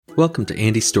Welcome to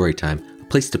Andy's Storytime, a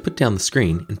place to put down the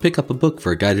screen and pick up a book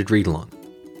for a guided read-along.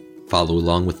 Follow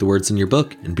along with the words in your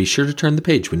book and be sure to turn the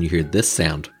page when you hear this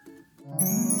sound.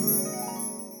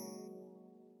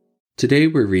 Today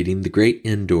we're reading The Great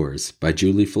Indoors by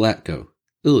Julie Flatko,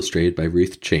 illustrated by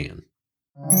Ruth Chan.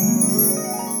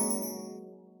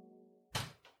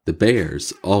 The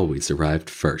bears always arrived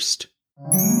first.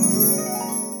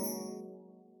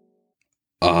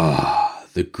 "Ah,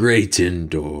 the great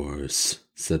indoors,"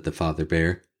 said the father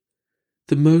bear.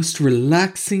 "The most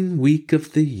relaxing week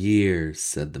of the year,"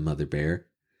 said the mother bear.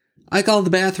 "I call the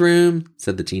bathroom,"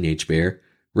 said the teenage bear,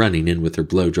 running in with her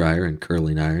blow dryer and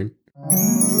curling iron.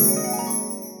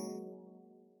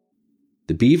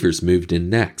 The beavers moved in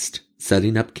next,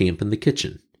 setting up camp in the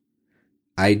kitchen.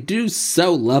 "I do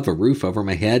so love a roof over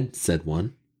my head," said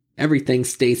one. "Everything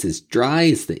stays as dry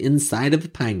as the inside of a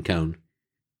pine cone."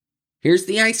 "Here's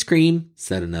the ice cream,"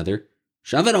 said another.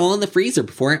 "Shove it all in the freezer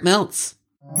before it melts."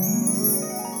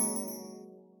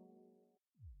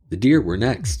 The deer were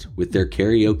next, with their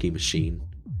karaoke machine.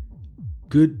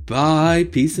 "Goodbye,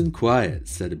 peace and quiet,"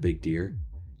 said a big deer.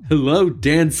 "Hello,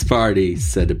 dance party,"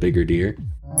 said a bigger deer.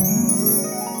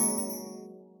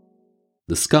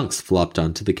 The skunks flopped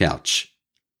onto the couch.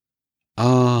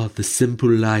 "Ah, the simple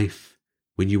life.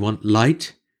 When you want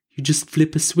light, you just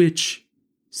flip a switch.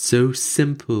 So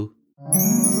simple."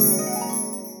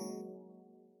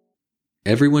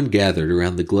 Everyone gathered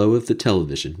around the glow of the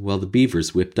television while the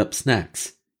beavers whipped up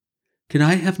snacks. "Can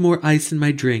I have more ice in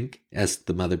my drink?" asked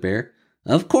the mother bear.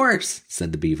 "Of course,"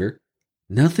 said the beaver.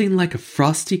 "Nothing like a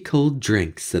frosty cold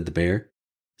drink," said the bear.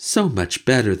 "So much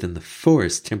better than the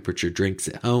forest temperature drinks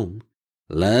at home."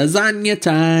 "Lasagna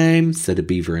time," said a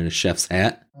beaver in a chef's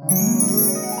hat.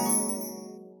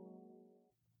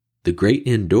 The Great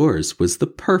Indoors was the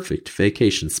perfect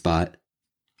vacation spot.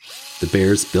 The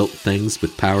bears built things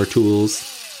with power tools.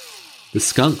 The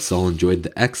skunks all enjoyed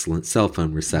the excellent cell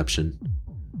phone reception.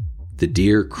 The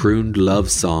deer crooned love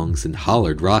songs and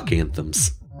hollered rock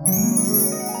anthems.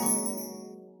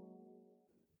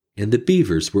 And the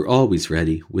beavers were always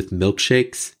ready with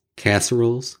milkshakes,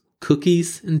 casseroles,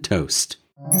 cookies, and toast.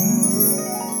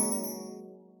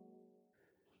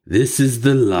 "This is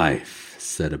the life,"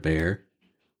 said a bear.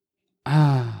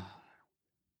 "Ah,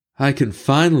 I can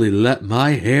finally let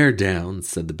my hair down,"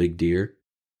 said the big deer.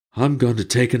 "I'm going to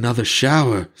take another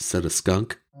shower," said a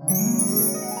skunk.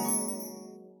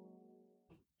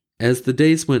 As the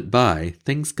days went by,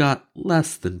 things got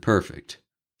less than perfect.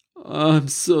 "I'm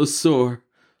so sore.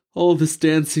 All this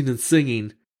dancing and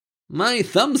singing. My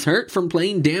thumbs hurt from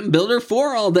playing Dam Builder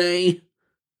 4 all day."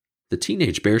 The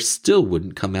teenage bear still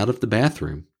wouldn't come out of the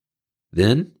bathroom.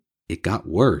 Then it got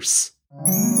worse.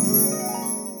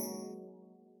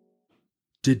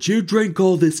 "Did you drink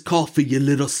all this coffee, you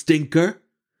little stinker?"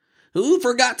 "Who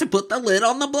forgot to put the lid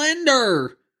on the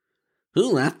blender?"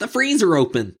 "Who left the freezer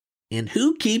open? And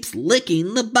who keeps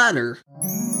licking the butter?"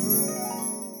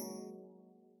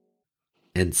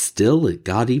 And still it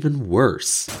got even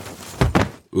worse.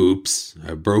 "Oops,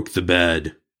 I broke the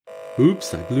bed."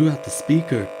 "Oops, I blew out the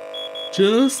speaker.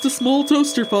 Just a small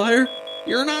toaster fire."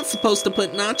 "You're not supposed to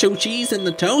put nacho cheese in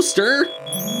the toaster."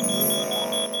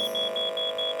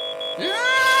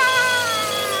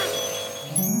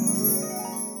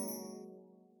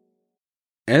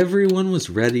 Everyone was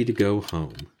ready to go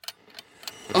home.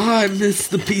 "I miss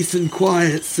the peace and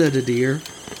quiet," said a deer.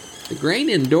 "The Great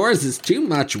Indoors is too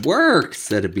much work,"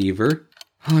 said a beaver.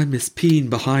 "I miss peeing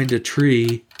behind a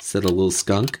tree," said a little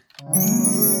skunk.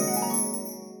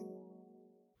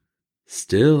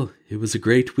 Still, it was a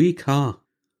great week, huh?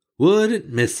 Wouldn't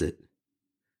miss it.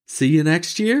 See you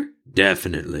next year?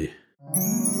 Definitely.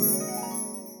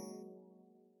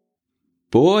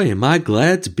 Boy, am I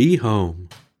glad to be home.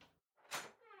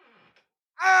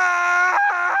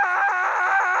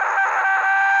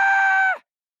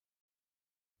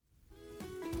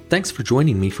 Thanks for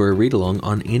joining me for a read-along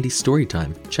on Andy's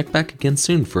Storytime. Check back again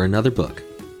soon for another book.